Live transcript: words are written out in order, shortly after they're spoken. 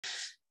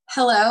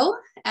Hello,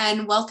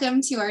 and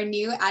welcome to our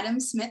new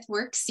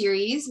AdamSmithWorks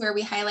series, where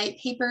we highlight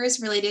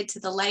papers related to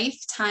the life,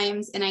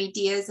 times, and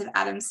ideas of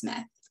Adam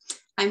Smith.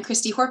 I'm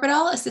Christy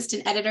Horpedal,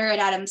 Assistant Editor at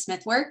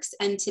AdamSmithWorks,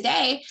 and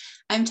today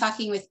I'm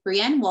talking with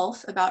Brianne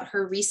Wolf about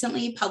her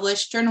recently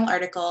published journal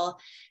article,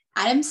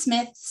 Adam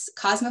Smith's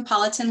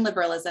Cosmopolitan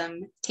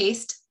Liberalism,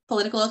 Taste,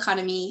 Political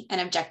Economy,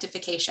 and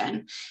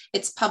Objectification.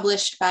 It's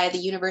published by the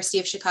University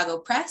of Chicago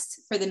Press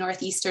for the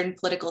Northeastern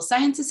Political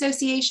Science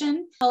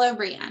Association. Hello,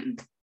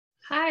 Brianne.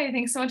 Hi,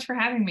 thanks so much for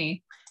having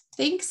me.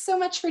 Thanks so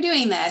much for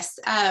doing this.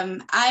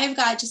 I've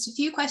got just a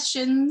few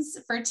questions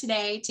for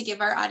today to give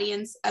our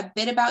audience a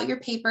bit about your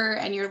paper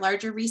and your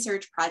larger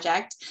research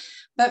project.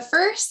 But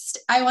first,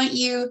 I want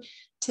you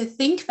to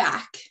think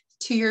back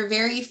to your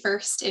very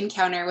first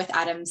encounter with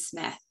Adam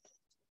Smith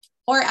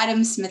or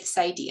Adam Smith's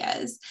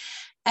ideas,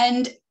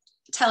 and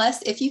tell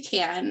us, if you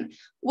can,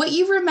 what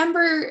you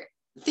remember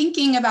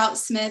thinking about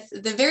Smith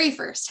the very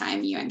first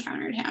time you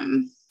encountered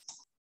him.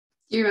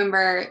 Do you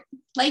remember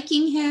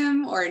liking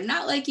him or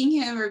not liking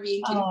him or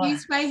being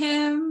confused by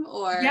him?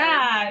 Or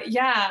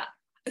Yeah.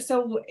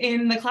 So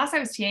in the class I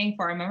was TAing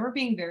for, I remember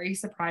being very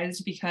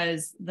surprised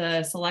because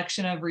the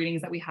selection of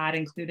readings that we had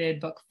included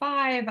book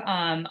 5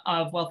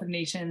 of Wealth of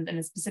Nations,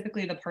 and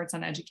specifically the parts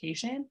on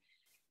education.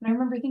 And I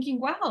remember thinking,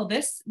 wow,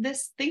 this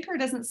thinker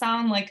doesn't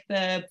sound like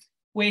the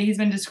way he's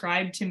been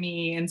described to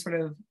me in sort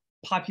of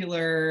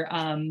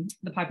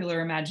the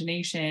popular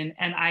imagination.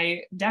 And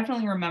I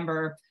definitely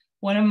remember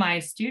one of my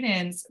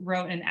students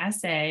wrote an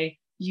essay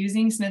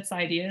using Smith's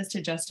ideas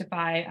to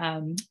justify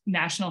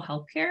national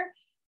health care.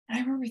 And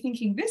I remember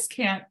thinking, this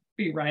can't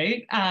be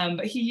right.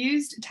 But he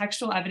used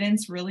textual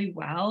evidence really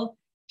well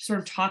to sort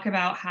of talk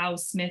about how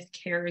Smith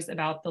cares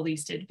about the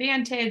least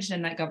advantaged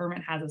and that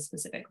government has a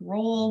specific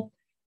role.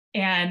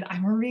 And I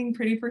remember being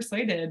pretty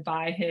persuaded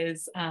by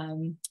his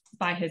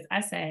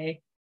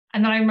essay.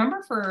 And then I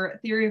remember for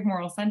Theory of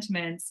Moral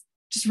Sentiments,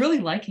 just really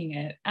liking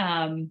it.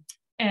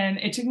 And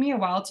it took me a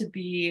while to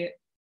be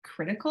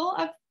critical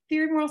of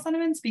Theory of Moral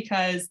Sentiments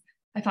because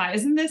I thought,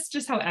 isn't this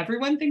just how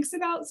everyone thinks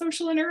about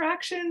social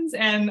interactions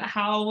and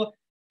how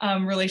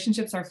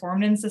relationships are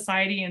formed in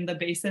society and the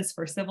basis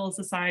for civil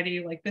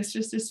society? Like, this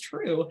just is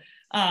true.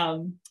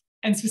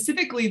 And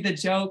specifically the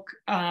joke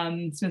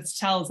Smith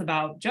tells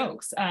about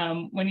jokes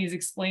when he's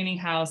explaining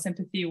how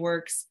sympathy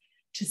works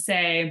to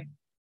say,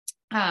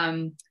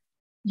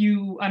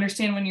 you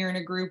understand when you're in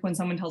a group, when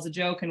someone tells a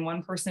joke and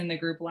one person in the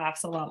group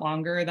laughs a lot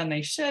longer than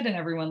they should and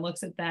everyone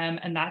looks at them.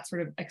 And that's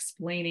sort of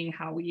explaining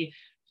how we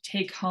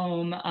take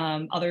home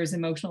others'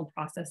 emotional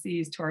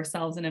processes to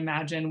ourselves and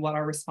imagine what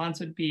our response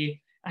would be.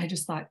 I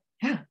just thought,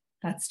 yeah,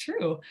 that's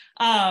true.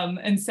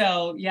 And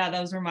so, yeah,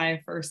 those were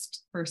my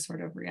first sort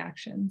of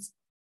reactions.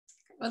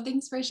 Well,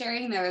 thanks for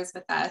sharing those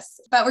with us.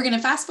 But we're going to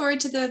fast forward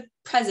to the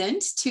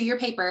present, to your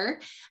paper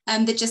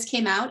that just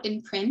came out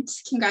in print.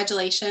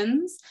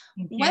 Congratulations.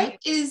 What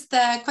is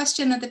the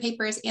question that the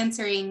paper is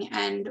answering,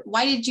 and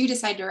why did you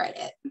decide to write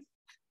it?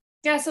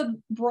 Yeah, so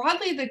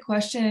broadly, the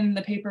question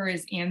the paper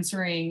is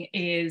answering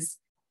is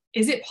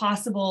it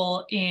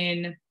possible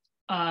in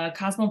a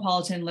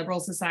cosmopolitan liberal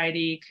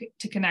society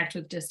to connect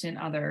with distant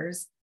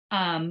others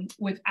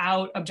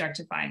without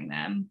objectifying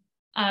them?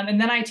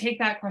 And then I take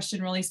that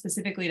question really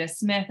specifically to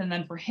Smith, and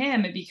then for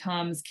him, it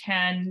becomes,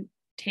 can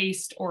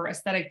taste or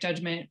aesthetic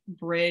judgment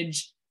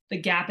bridge the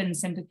gap in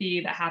sympathy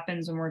that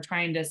happens when we're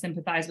trying to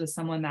sympathize with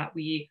someone that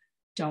we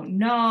don't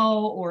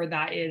know, or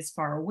that is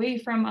far away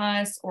from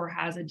us, or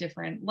has a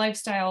different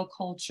lifestyle,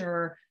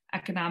 culture,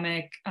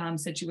 economic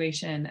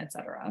situation,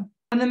 etc.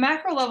 On the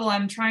macro level,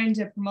 I'm trying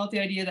to promote the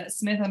idea that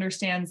Smith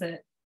understands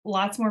that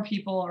lots more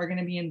people are going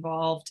to be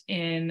involved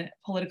in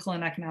political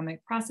and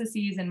economic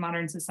processes in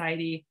modern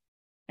society.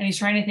 And he's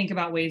trying to think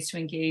about ways to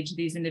engage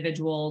these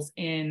individuals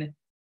in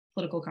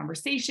political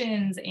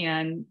conversations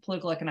and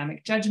political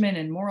economic judgment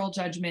and moral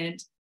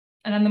judgment.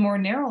 And on the more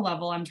narrow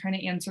level, I'm trying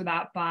to answer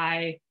that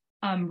by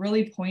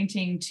really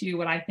pointing to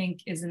what I think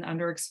is an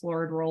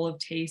underexplored role of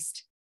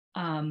taste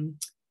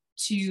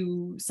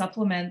to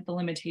supplement the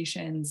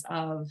limitations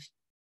of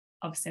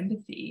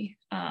sympathy.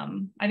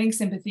 I think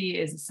sympathy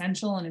is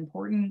essential and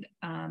important.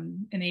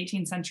 In the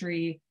 18th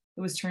century,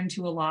 it was turned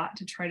to a lot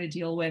to try to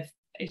deal with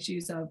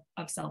issues of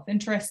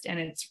self-interest, and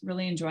it's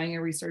really enjoying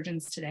a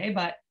resurgence today.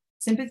 But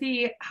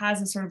sympathy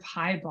has a sort of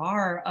high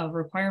bar of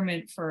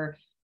requirement for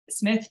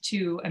Smith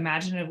to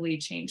imaginatively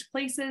change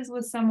places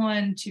with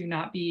someone, to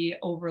not be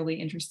overly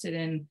interested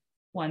in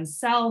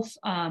oneself,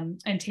 and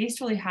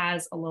taste really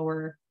has a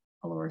lower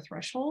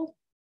threshold.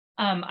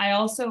 I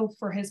also,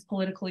 for his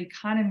political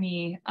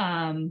economy,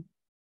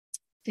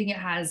 think it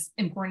has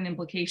important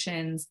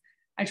implications.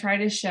 I try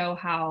to show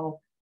how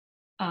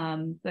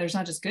there's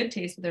not just good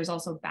taste, but there's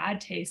also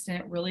bad taste, and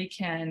it really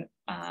can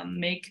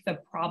make the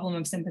problem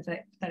of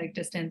sympathetic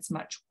distance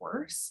much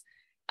worse.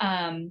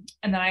 And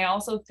then I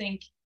also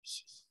think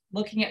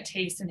looking at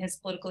taste in his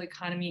political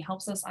economy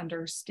helps us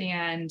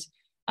understand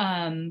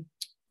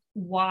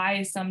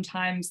why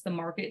sometimes the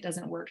market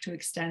doesn't work to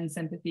extend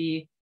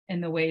sympathy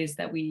in the ways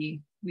that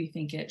we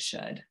think it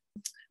should.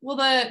 Well,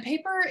 the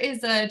paper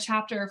is a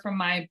chapter from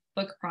my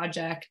book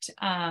project.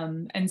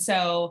 And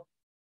so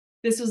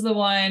this was the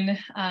one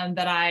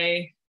that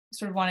I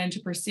sort of wanted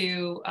to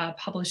pursue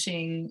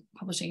publishing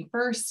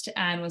first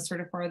and was sort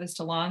of farthest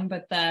along.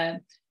 But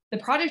the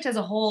project as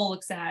a whole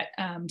looks at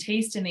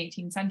taste in the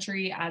 18th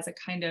century as a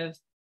kind of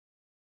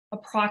a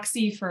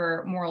proxy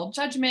for moral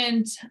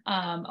judgment,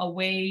 a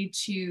way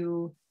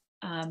to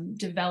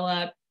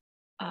develop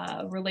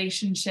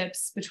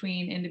relationships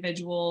between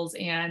individuals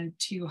and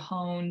to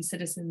hone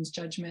citizens'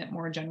 judgment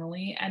more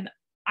generally. And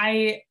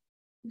I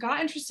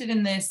got interested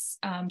in this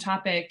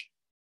topic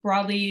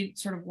broadly,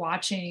 sort of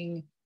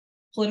watching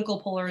political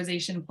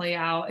polarization play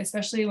out,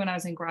 especially when I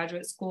was in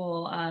graduate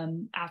school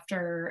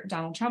after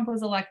Donald Trump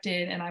was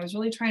elected. And I was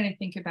really trying to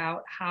think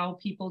about how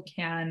people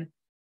can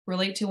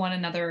relate to one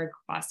another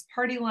across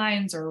party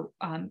lines or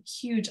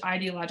huge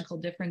ideological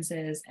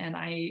differences. And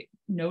I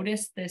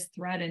noticed this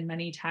thread in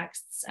many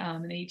texts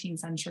in the 18th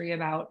century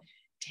about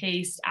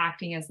taste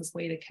acting as this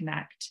way to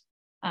connect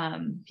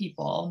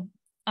people.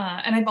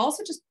 And I've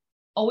also just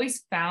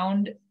always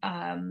found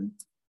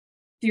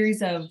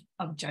theories of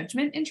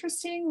judgment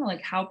interesting,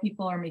 like how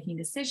people are making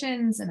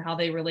decisions and how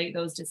they relate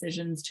those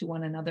decisions to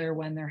one another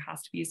when there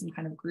has to be some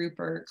kind of group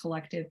or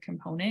collective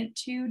component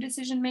to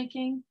decision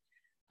making.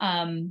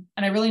 And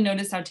I really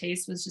noticed how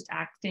taste was just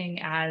acting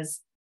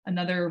as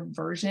another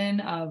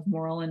version of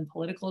moral and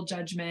political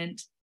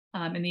judgment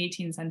in the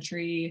 18th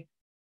century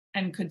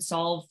and could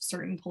solve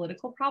certain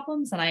political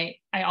problems. And I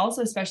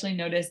also especially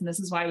noticed, and this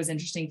is why it was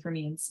interesting for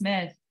me and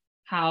Smith,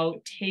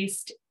 how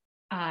taste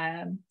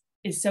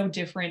is so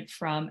different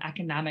from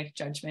economic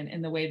judgment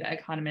in the way that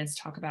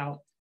economists talk about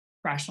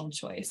rational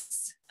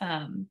choice.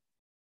 And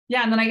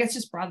then I guess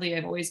just broadly,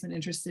 I've always been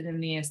interested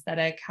in the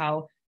aesthetic,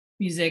 how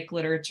music,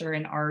 literature,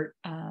 and art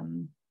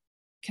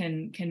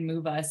can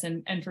move us.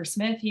 And for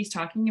Smith, he's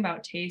talking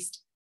about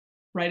taste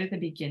right at the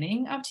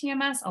beginning of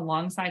TMS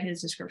alongside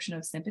his description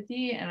of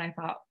sympathy. And I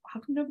thought, how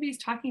come nobody's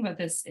talking about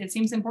this? It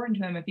seems important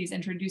to him if he's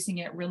introducing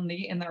it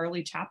really in the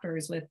early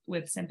chapters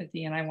with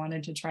sympathy. And I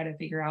wanted to try to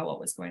figure out what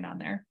was going on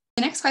there.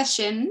 The next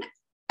question,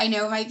 I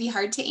know might be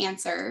hard to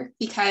answer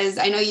because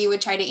I know you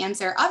would try to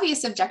answer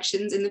obvious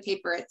objections in the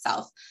paper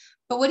itself.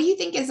 But what do you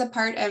think is a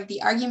part of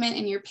the argument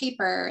in your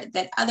paper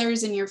that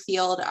others in your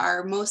field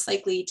are most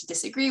likely to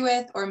disagree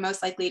with or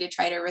most likely to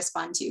try to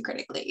respond to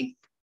critically?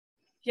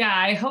 Yeah,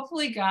 I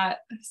hopefully got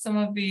some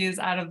of these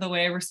out of the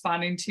way,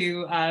 responding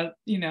to,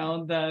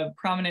 the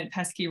prominent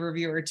pesky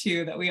review or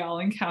two that we all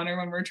encounter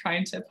when we're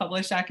trying to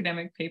publish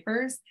academic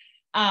papers.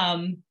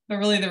 But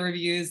really the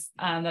reviews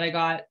that I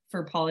got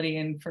for Polity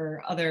and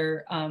for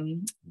other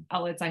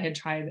outlets I had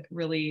tried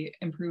really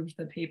improved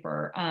the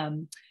paper.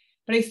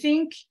 But I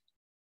think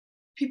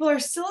people are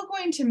still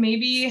going to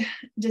maybe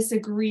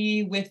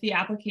disagree with the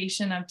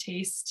application of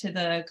taste to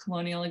the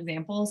colonial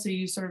example. So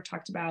you sort of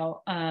talked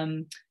about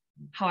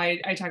how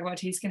I talk about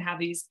taste can have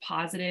these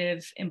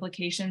positive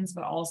implications,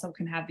 but also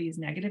can have these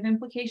negative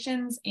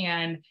implications.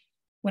 And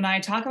when I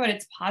talk about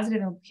its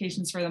positive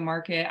implications for the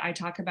market, I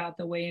talk about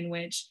the way in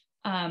which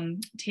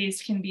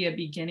taste can be a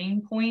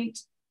beginning point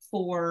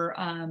for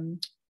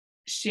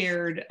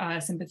shared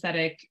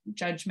sympathetic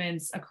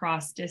judgments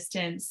across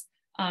distance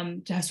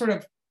to sort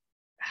of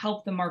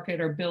help the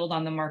market or build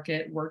on the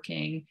market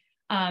working.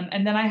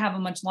 And then I have a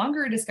much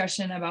longer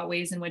discussion about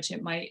ways in which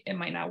it might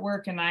not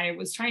work. And I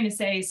was trying to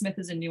say Smith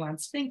is a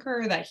nuanced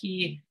thinker, that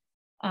he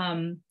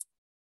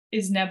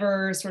is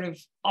never sort of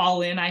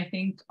all in, I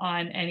think,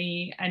 on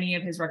any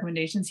of his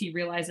recommendations. He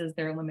realizes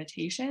their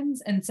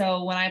limitations. And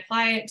so when I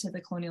apply it to the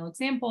colonial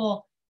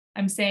example,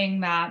 I'm saying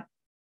that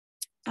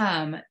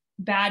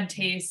bad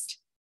taste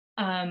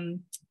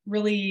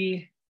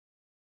really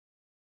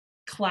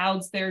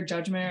clouds their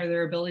judgment or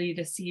their ability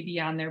to see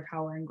beyond their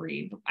power and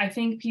greed. I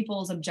think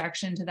people's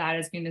objection to that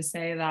is going to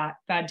say that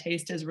bad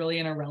taste is really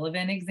an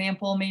irrelevant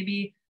example,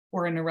 maybe,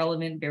 or an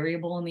irrelevant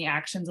variable in the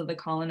actions of the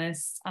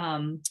colonists.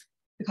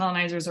 The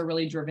colonizers are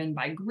really driven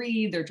by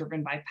greed, they're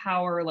driven by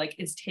power. Like,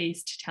 is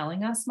taste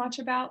telling us much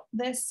about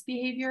this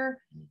behavior?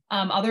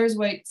 Others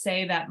might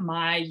say that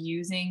my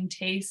using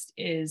taste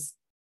is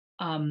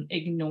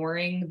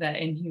ignoring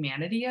the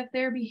inhumanity of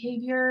their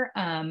behavior.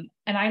 And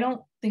I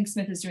don't think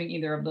Smith is doing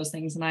either of those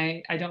things. And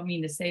I don't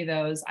mean to say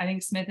those. I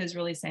think Smith is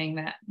really saying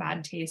that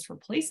bad taste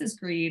replaces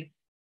greed,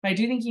 but I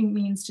do think he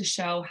means to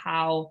show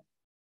how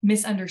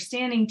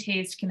misunderstanding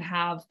taste can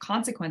have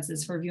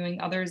consequences for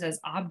viewing others as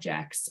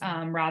objects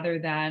rather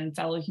than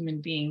fellow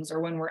human beings.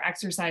 Or when we're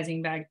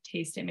exercising bad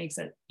taste, it makes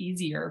it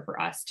easier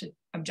for us to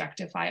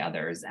objectify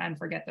others and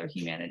forget their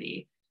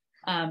humanity.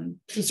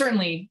 So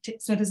certainly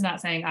Smith is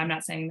not saying, I'm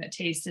not saying that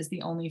taste is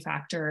the only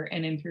factor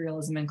in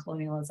imperialism and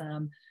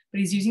colonialism, but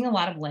he's using a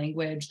lot of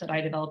language that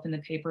I developed in the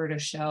paper to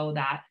show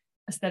that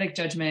aesthetic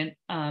judgment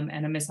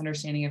and a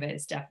misunderstanding of it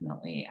is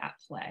definitely at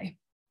play.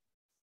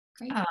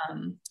 Great.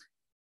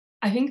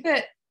 I think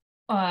that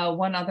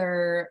one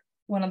other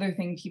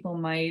thing people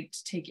might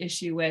take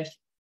issue with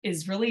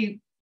is really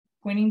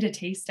pointing to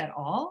taste at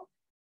all.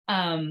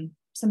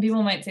 Some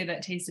people might say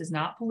that taste is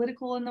not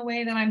political in the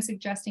way that I'm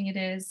suggesting it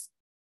is.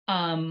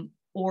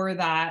 or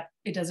that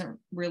it doesn't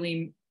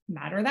really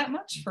matter that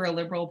much for a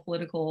liberal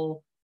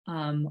political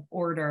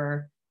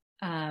order.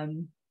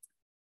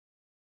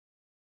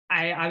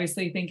 I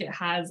obviously think it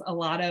has a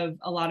lot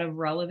of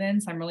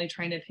relevance. I'm really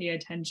trying to pay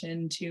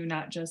attention to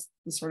not just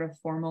the sort of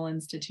formal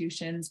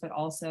institutions, but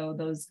also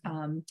those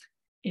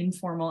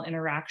informal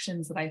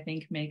interactions that I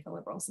think make a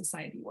liberal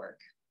society work.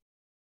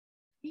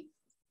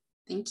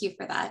 Thank you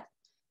for that.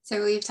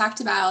 So we've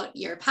talked about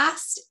your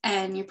past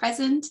and your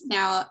present.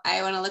 Now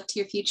I want to look to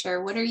your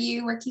future. What are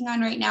you working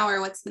on right now, or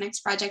what's the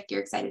next project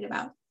you're excited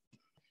about?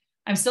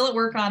 I'm still at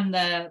work on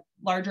the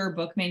larger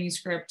book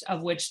manuscript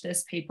of which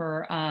this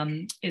paper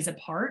is a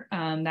part.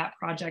 That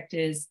project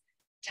is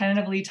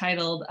tentatively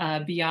titled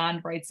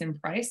Beyond Rights and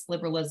Price,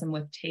 Liberalism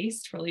with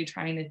Taste, really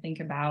trying to think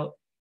about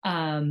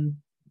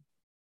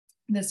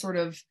this sort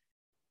of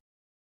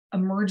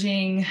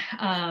emerging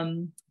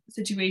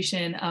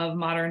situation of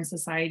modern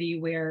society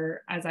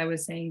where, as I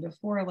was saying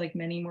before, like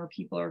many more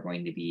people are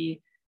going to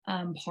be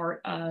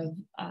part of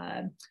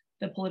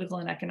the political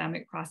and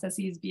economic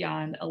processes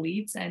beyond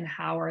elites, and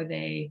how are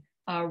they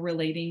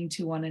relating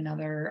to one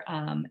another,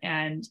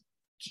 and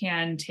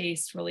can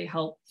taste really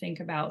help think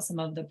about some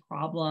of the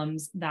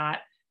problems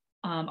that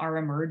are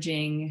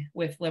emerging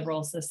with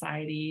liberal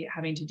society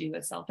having to do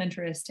with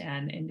self-interest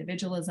and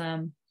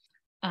individualism.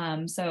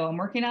 So I'm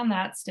working on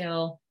that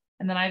still.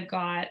 And then I've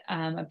got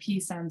a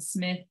piece on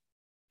Smith,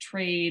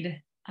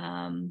 trade,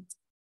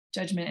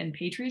 judgment, and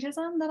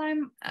patriotism that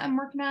I'm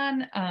working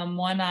on.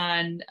 One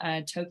on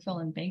Tocqueville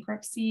and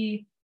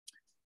bankruptcy,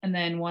 and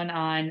then one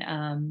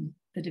on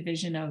the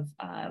division of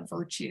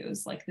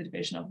virtues, like the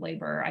division of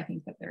labor. I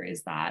think that there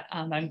is that.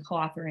 I'm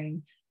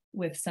co-authoring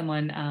with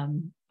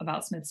someone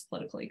about Smith's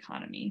political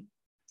economy.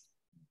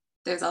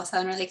 Those all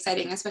sound really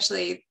exciting,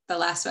 especially the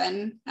last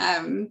one.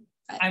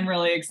 I'm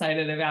really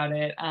excited about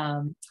it.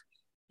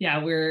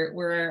 Yeah,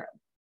 we're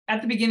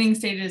at the beginning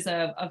stages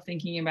of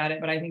thinking about it,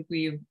 but I think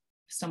we've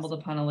stumbled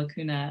upon a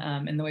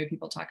lacuna in the way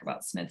people talk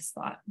about Smith's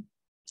thought.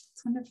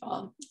 That's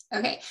wonderful.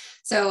 Okay,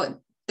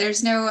 so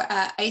there's no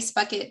ice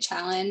bucket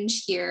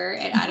challenge here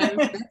at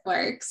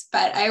AdamSmithWorks,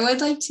 but I would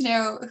like to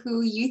know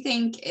who you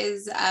think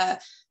is a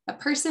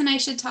person I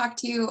should talk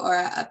to, or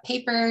a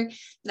paper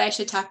that I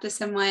should talk to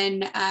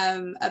someone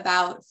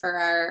about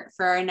for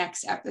our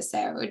next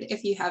episode.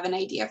 If you have an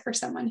idea for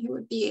someone who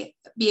would be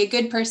a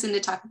good person to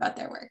talk about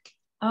their work.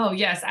 Oh,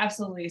 yes,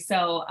 absolutely.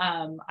 So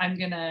I'm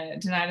going to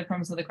deny the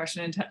premise of the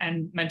question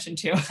and mention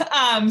two.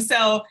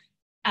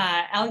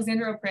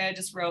 Alexandra Oprea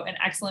just wrote an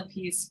excellent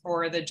piece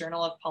for the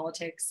Journal of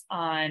Politics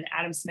on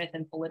Adam Smith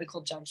and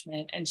political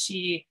judgment. And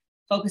she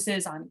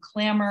focuses on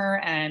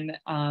clamor and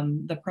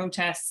the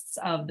protests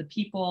of the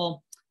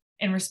people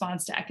in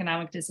response to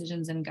economic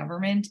decisions in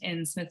government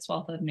in Smith's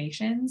Wealth of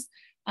Nations,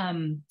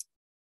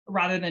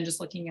 rather than just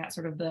looking at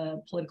sort of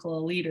the political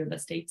elite or the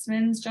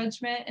statesman's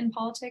judgment in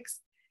politics.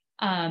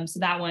 So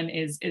that one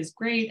is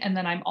great. And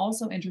then I'm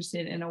also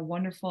interested in a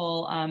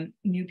wonderful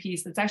new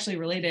piece that's actually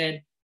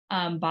related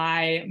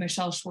by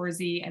Michelle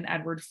Schwarzy and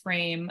Edward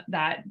Frame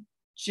that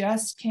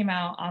just came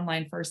out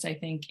online first, I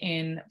think,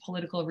 in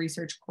Political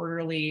Research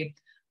Quarterly,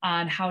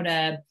 on how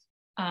to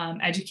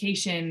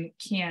education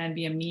can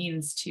be a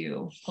means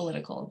to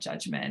political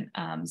judgment.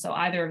 So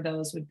either of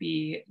those would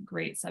be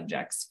great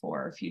subjects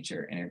for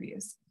future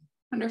interviews.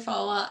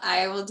 Wonderful. Well,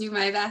 I will do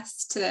my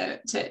best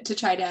to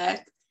try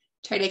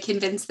to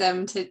convince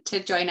them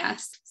to join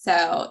us.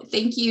 So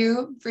thank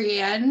you,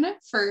 Brianne,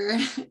 for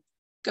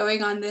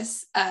going on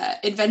this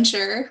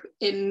adventure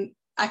in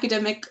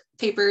academic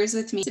papers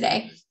with me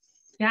today.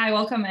 Yeah, I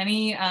welcome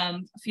any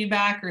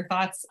feedback or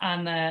thoughts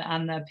on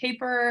the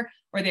paper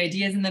or the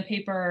ideas in the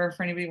paper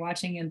for anybody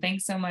watching. And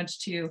thanks so much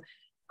to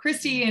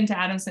Christy and to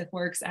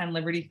AdamSmithWorks and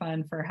Liberty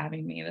Fund for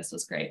having me. This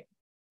was great.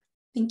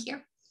 Thank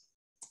you.